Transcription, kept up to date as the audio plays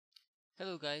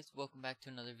Hello guys, welcome back to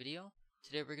another video.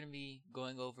 Today we're going to be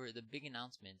going over the big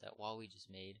announcement that Huawei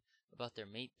just made about their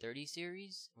Mate 30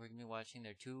 series. We're going to be watching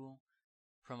their two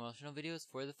promotional videos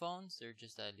for the phones. They're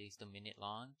just at least a minute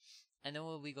long. And then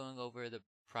we'll be going over the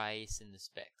price and the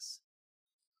specs.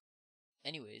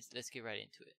 Anyways, let's get right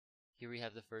into it. Here we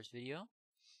have the first video.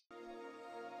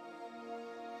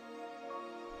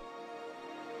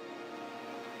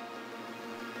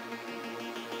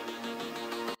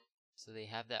 So they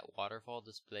have that waterfall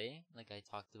display like I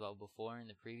talked about before in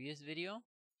the previous video.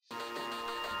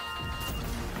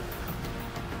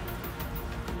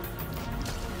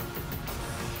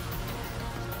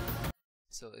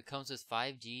 So it comes with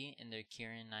 5G in their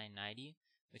Kirin 990,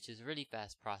 which is a really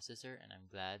fast processor, and I'm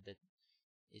glad that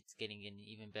it's getting an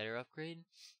even better upgrade.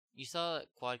 You saw a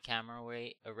quad camera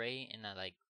array in that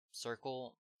like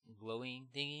circle glowing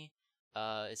thingy.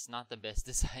 It's not the best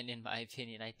design in my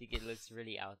opinion. I think it looks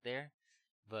really out there,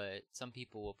 but some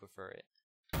people will prefer it.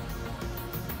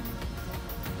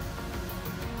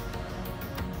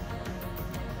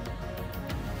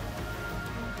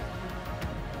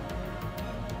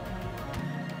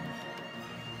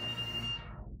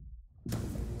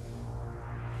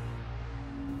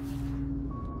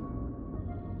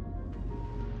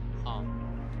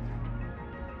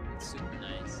 It's super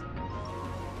nice.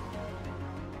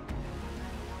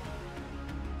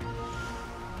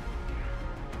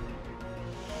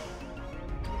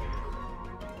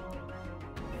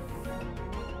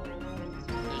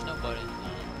 There's no buttons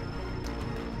on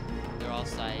it. They're all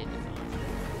side.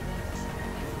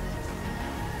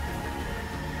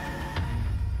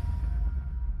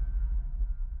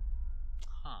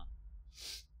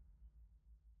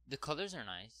 The colors are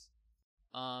nice.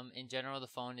 In general, the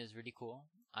phone is really cool.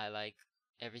 I like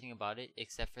everything about it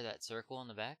except for that circle on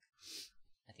the back.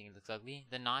 I think it looks ugly.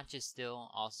 The notch is still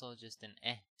also just an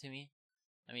to me.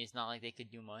 I mean, it's not like they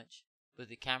could do much, but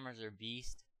the cameras are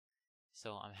beast.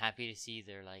 So I'm happy to see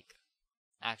their like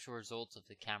actual results of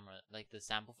the camera, like the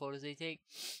sample photos they take.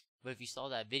 But if you saw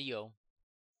that video,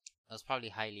 it was probably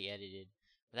highly edited.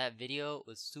 But that video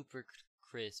was super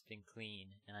crisp and clean,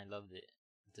 and I loved it.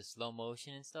 The slow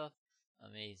motion and stuff,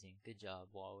 amazing. Good job,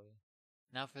 Huawei.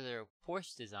 Now for their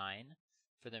Porsche design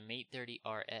for their Mate 30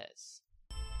 RS.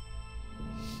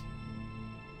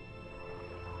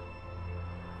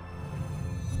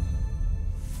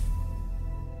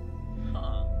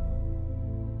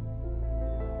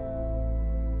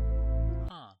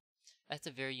 That's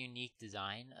a very unique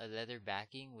design, a leather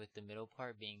backing with the middle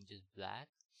part being just black.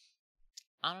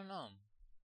 I don't know.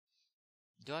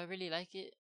 Do I really like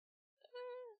it?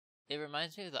 It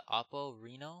reminds me of the Oppo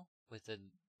Reno with the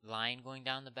line going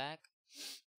down the back.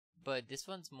 But this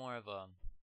one's more of a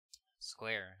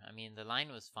square. I mean, the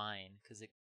line was fine because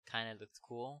it kind of looked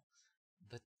cool.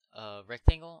 But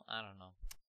rectangle, I don't know.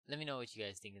 Let me know what you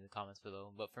guys think in the comments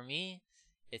below. But for me,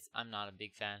 I'm not a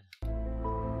big fan.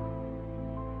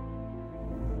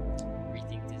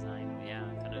 Rethink design, yeah,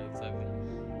 kind of looks ugly.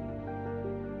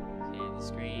 Okay, the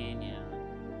screen, yeah.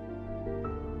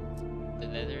 The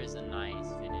leather is a nice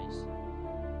finish.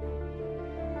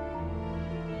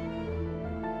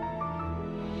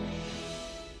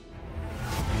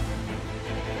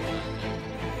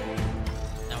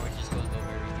 Now we're just going over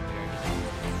everything we already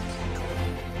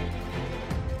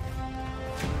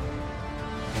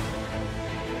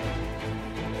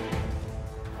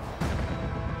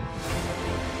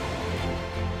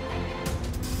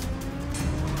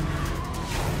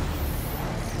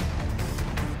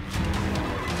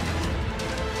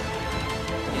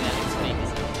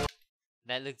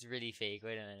That looks really fake.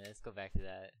 Wait a minute, let's go back to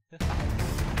that.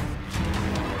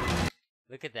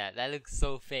 Look at that. That looks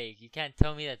so fake. You can't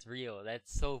tell me that's real.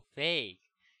 That's so fake.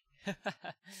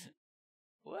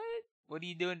 What? What are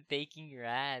you doing faking your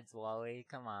ads, Huawei?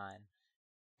 Come on.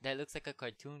 That looks like a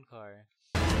cartoon car.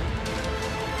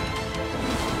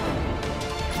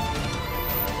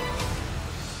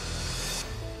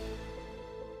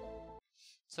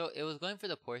 So it was going for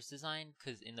the Porsche design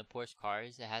because in the Porsche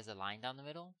cars it has a line down the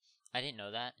middle. I didn't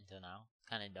know that until now.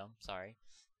 Kind of dumb. Sorry.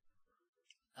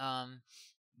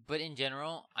 But in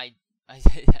general, I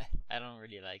don't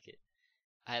really like it.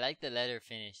 I like the leather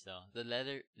finish though. The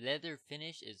leather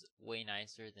finish is way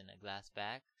nicer than a glass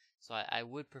back. So I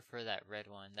would prefer that red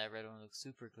one. That red one looks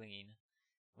super clean.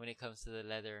 When it comes to the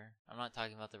leather, I'm not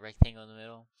talking about the rectangle in the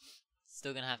middle.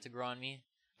 Still gonna have to grow on me.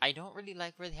 I don't really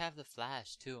like where they have the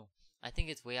flash too. I think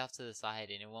it's way off to the side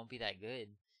and it won't be that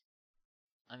good.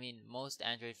 I mean, most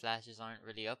Android flashes aren't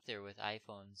really up there with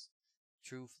iPhone's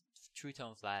True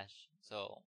Tone flash.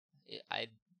 So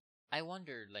I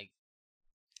wonder, like,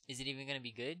 is it even gonna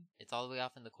be good? It's all the way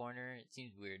off in the corner. It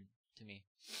seems weird to me.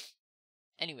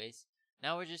 Anyways,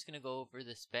 now we're just gonna go over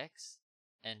the specs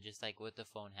and just like what the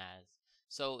phone has.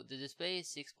 So the display is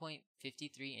 6.53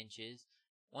 inches,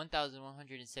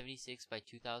 1176 by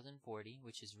 2040,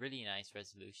 which is really nice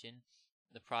resolution.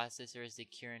 The processor is the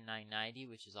Kirin 990,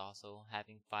 which is also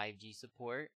having 5G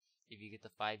support if you get the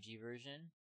 5G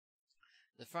version.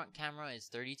 The front camera is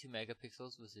 32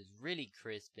 megapixels, which is really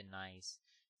crisp and nice.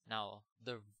 Now,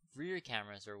 the rear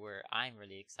cameras are where I'm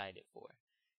really excited for.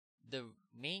 The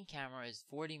main camera is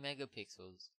 40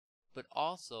 megapixels, but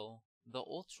also the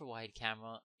ultra wide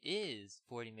camera is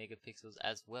 40 megapixels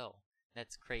as well.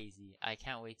 That's crazy. I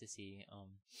can't wait to see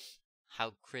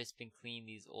how crisp and clean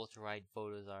these ultra wide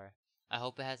photos are. I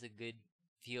hope it has a good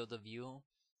field of view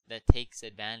that takes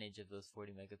advantage of those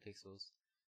 40 megapixels.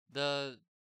 The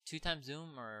 2x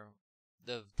zoom, or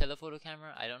the telephoto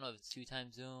camera, I don't know if it's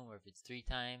 2x zoom or if it's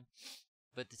 3x,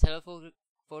 but the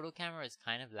telephoto camera is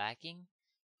kind of lacking.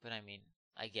 But I mean,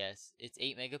 I guess it's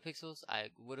 8 megapixels.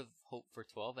 I would have hoped for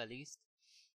 12 at least,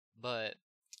 but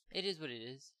it is what it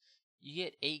is. You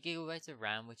get 8 gigabytes of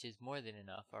RAM, which is more than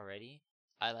enough already.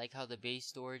 I like how the base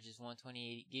storage is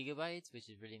 128 gigabytes, which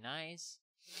is really nice.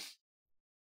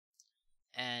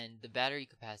 And the battery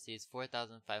capacity is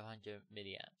 4,500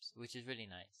 milliamps, which is really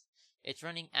nice. It's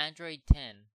running Android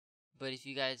 10, but if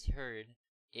you guys heard,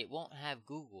 it won't have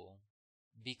Google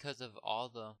because of all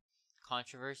the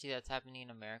controversy that's happening in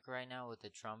America right now with the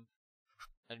Trump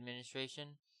administration.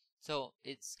 So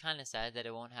it's kind of sad that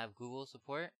it won't have Google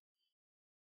support,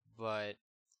 but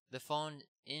the phone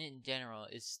in general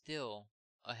is still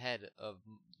ahead of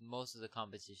most of the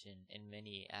competition in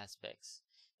many aspects,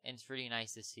 and it's really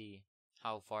nice to see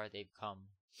how far they've come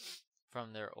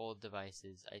from their old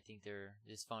devices. I think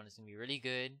this phone is gonna be really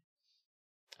good.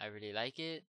 I really like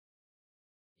it.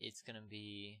 It's gonna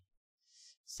be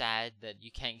sad that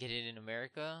you can't get it in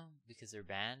America because they're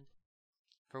banned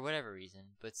for whatever reason,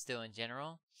 but still, in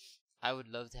general, I would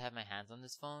love to have my hands on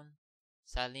this phone.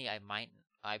 Sadly,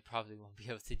 I probably won't be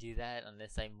able to do that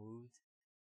unless I moved.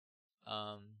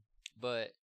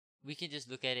 But we can just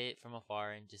look at it from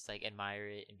afar and just like admire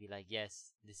it and be like,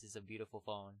 yes, this is a beautiful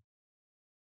phone.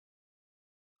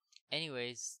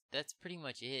 Anyways, that's pretty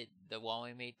much it. The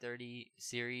Huawei Mate 30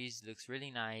 series looks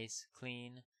really nice,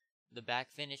 clean. The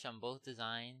back finish on both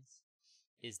designs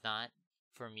is not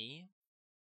for me,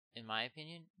 in my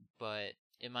opinion, but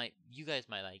you guys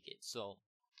might like it, so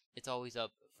it's always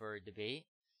up for debate.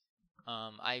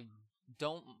 I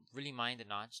don't really mind the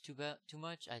notch too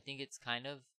much. I think it's kind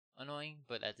of annoying,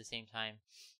 but at the same time,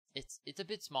 it's a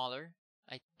bit smaller.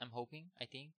 I'm hoping. I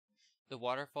think the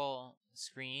waterfall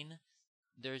screen,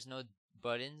 there's no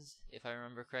buttons if I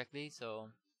remember correctly, so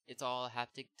it's all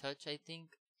haptic touch, I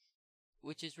think,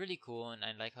 which is really cool, and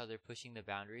I like how they're pushing the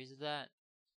boundaries of that.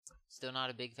 Still not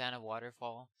a big fan of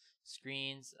waterfall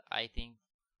screens. I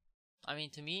mean,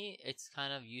 to me, it's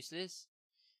kind of useless,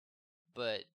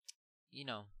 but you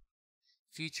know,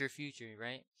 future,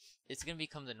 right? It's gonna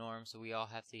become the norm, so we all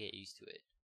have to get used to it.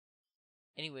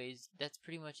 Anyways, that's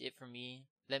pretty much it for me.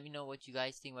 Let me know what you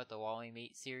guys think about the Huawei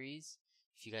Mate series.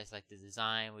 If you guys like the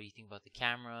design, what do you think about the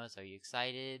cameras? Are you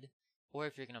excited? Or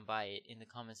if you're gonna buy it, in the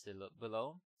comments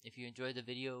below. If you enjoyed the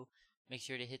video, make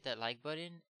sure to hit that like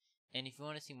button. And if you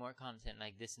want to see more content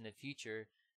like this in the future,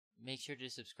 make sure to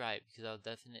subscribe, because I'll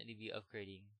definitely be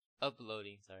uploading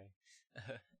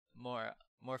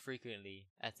more frequently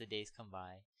as the days come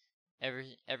by.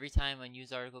 Every time a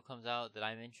news article comes out that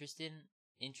I'm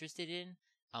interested in,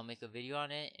 I'll make a video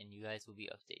on it and you guys will be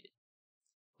updated.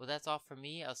 Well, that's all from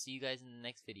me. I'll see you guys in the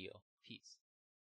next video. Peace.